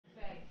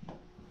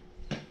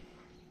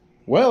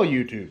Well,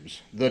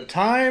 YouTubes, the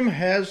time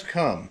has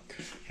come.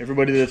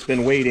 Everybody that's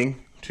been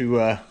waiting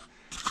to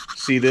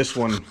see this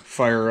one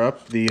fire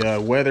up.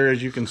 The weather,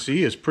 as you can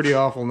see, is pretty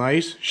awful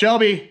nice.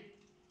 Shelby!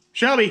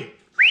 Shelby!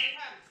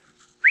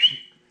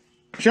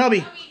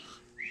 Shelby!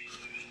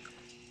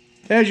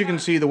 As you can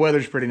see, the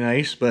weather's pretty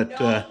nice,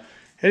 but at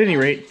any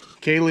rate,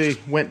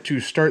 Kaylee went to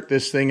start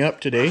this thing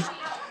up today.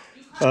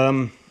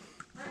 And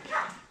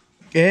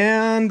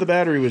the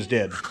battery was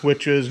dead,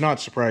 which is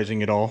not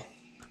surprising at all.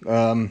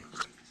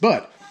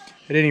 But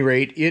at any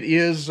rate, it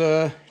is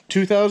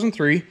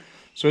 2003,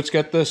 so it's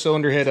got the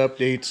cylinder head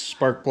updates,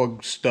 spark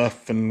plug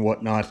stuff, and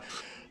whatnot.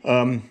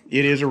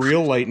 It is a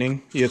real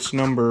Lightning. It's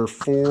number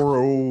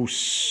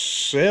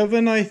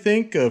 407, I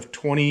think, of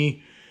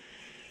 20,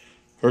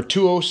 or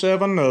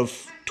 207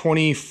 of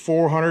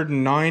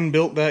 2409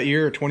 built that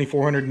year, or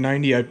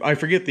 2490. I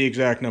forget the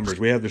exact numbers.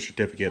 We have the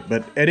certificate,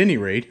 but at any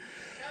rate,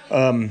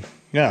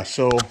 yeah,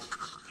 so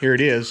here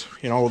it is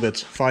in all of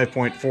its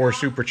 5.4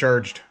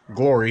 supercharged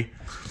glory.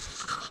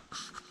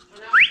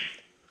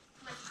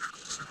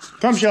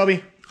 Come,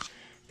 Shelby.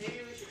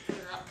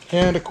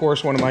 And of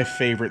course, one of my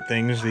favorite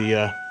things,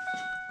 the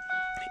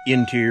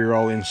interior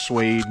all in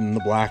suede and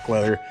the black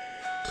leather.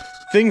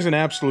 Thing's an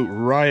absolute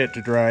riot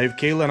to drive.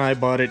 Kayla and I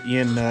bought it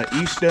in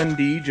East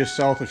Dundee, just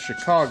south of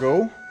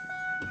Chicago,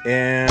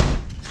 and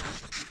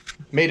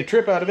made a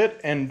trip out of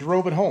it and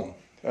drove it home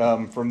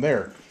from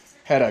there.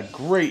 Had a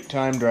great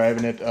time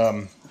driving it.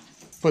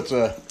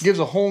 Gives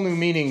a whole new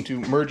meaning to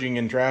merging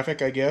in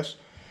traffic, I guess.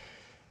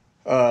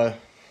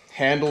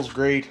 Handles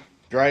great,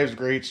 drives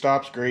great,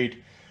 stops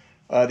great.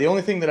 The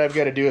only thing that I've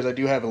got to do is I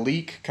do have a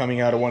leak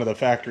coming out of one of the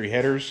factory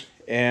headers,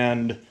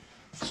 and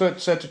so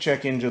it's set to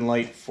check engine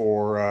light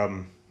for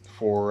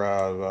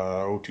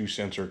O2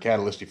 sensor,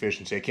 catalyst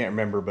efficiency. I can't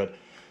remember, but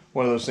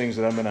one of those things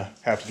that I'm going to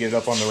have to get it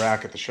up on the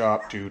rack at the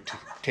shop to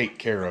take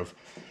care of.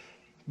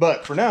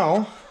 But for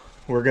now,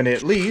 we're going to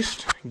at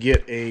least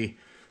get a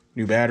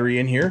new battery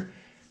in here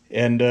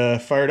and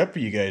fire it up for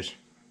you guys.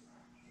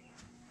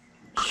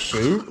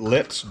 So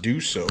let's do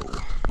so.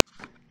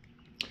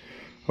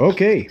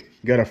 Okay,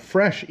 got a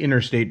fresh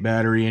Interstate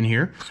battery in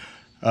here.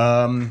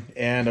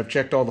 And I've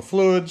checked all the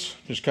fluids,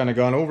 just kind of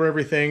gone over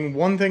everything.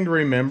 One thing to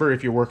remember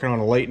if you're working on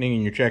a Lightning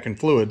and you're checking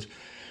fluids,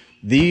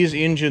 these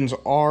engines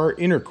are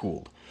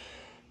intercooled.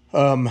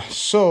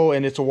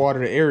 And it's a water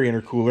to air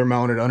intercooler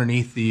mounted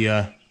underneath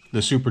the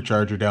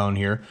supercharger down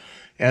here.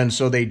 And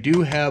so they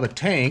do have a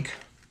tank,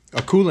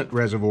 a coolant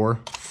reservoir,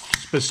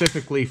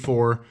 specifically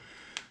for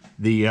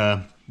the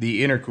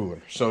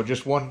intercooler. So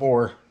just one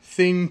more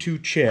thing to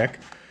check.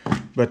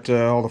 But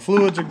all the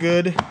fluids are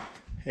good,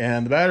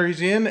 and the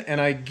battery's in, and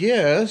I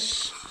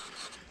guess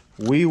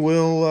we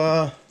will,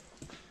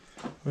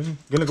 I'm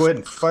gonna go ahead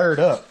and fire it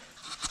up.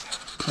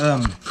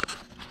 Kind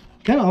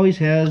of always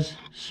has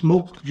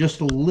smoked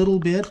just a little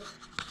bit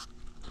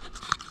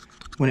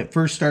when it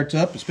first starts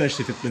up,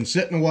 especially if it's been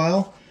sitting a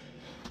while.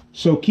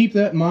 So keep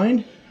that in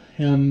mind,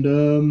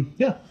 and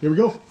yeah, here we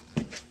go.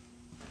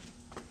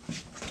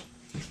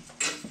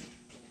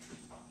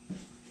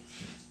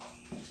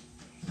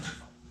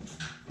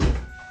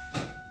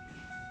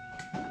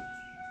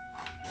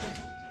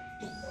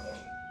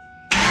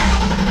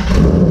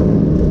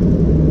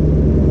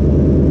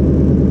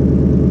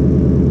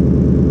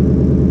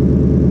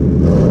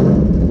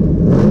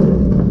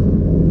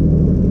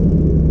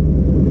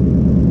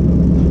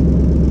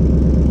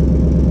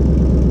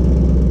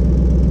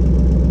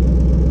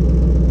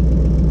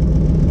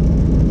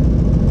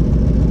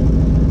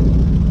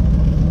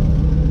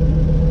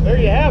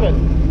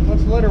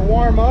 Let her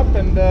warm up,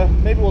 and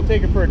maybe we'll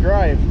take her for a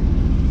drive.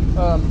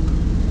 A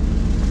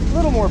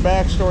little more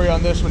backstory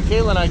on this one.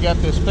 Kayla and I got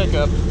this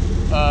pickup.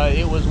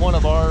 It was one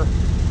of our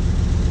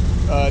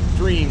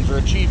dreams or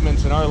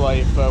achievements in our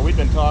life. We've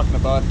been talking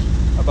about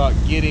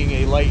getting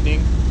a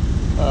Lightning,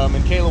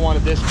 and Kayla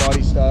wanted this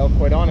body style.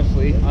 Quite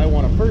honestly, I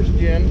want a first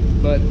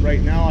gen, but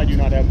right now I do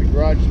not have the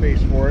garage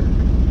space for it.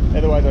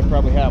 Otherwise, I'd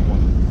probably have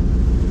one.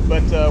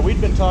 But we'd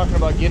been talking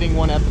about getting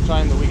one at the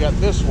time that we got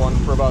this one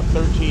for about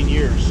 13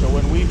 years. So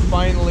when we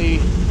finally,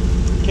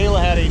 Kayla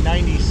had a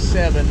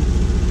 97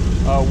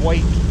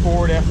 white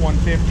Ford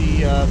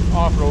F-150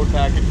 off-road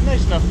package.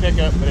 Nice enough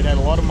pickup, but it had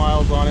a lot of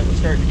miles on it. It was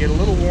starting to get a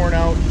little worn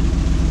out.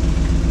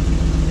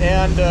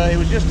 And it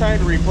was just time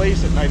to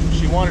replace it. And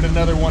she wanted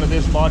another one of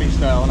this body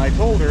style. And I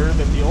told her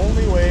that the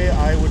only way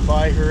I would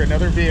buy her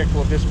another vehicle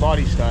of this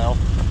body style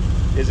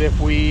is if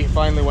we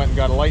finally went and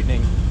got a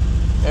Lightning.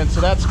 And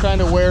so that's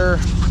kind of where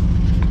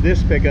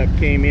this pickup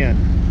came in.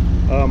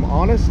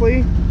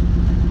 Honestly,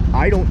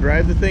 I don't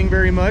drive the thing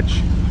very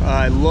much.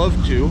 I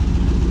love to,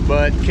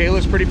 but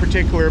Kayla's pretty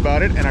particular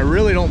about it, and I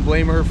really don't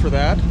blame her for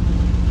that.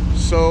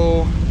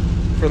 So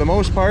for the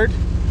most part,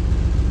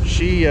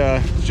 she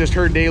it's just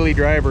her daily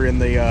driver in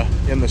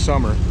the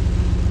summer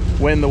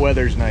when the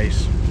weather's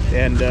nice.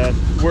 And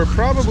we're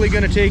probably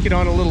going to take it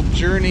on a little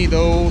journey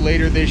though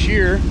later this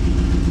year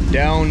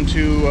down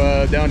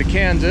to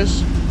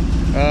Kansas.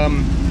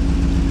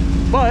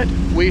 But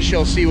we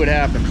shall see what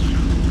happens.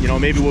 You know,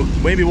 maybe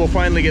we'll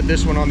finally get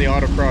this one on the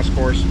autocross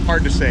course.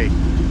 Hard to say.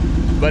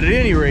 But at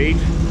any rate,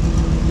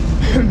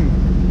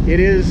 it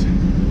is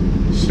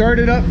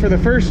started up for the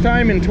first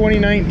time in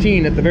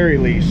 2019 at the very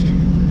least.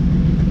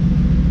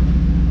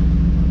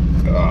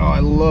 Oh, I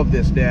love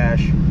this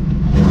dash.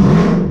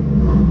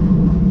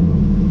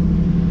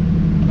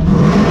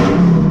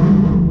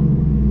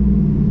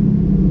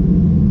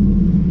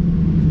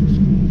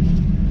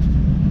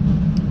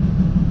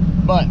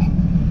 But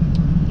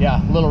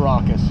yeah, a little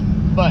raucous.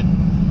 But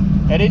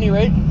at any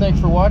rate, thanks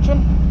for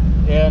watching,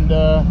 and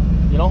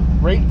you know,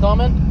 rate,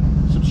 comment,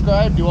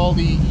 subscribe, do all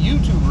the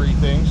YouTube-y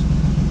things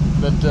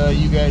that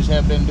you guys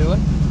have been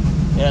doing,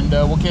 and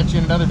we'll catch you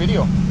in another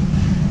video.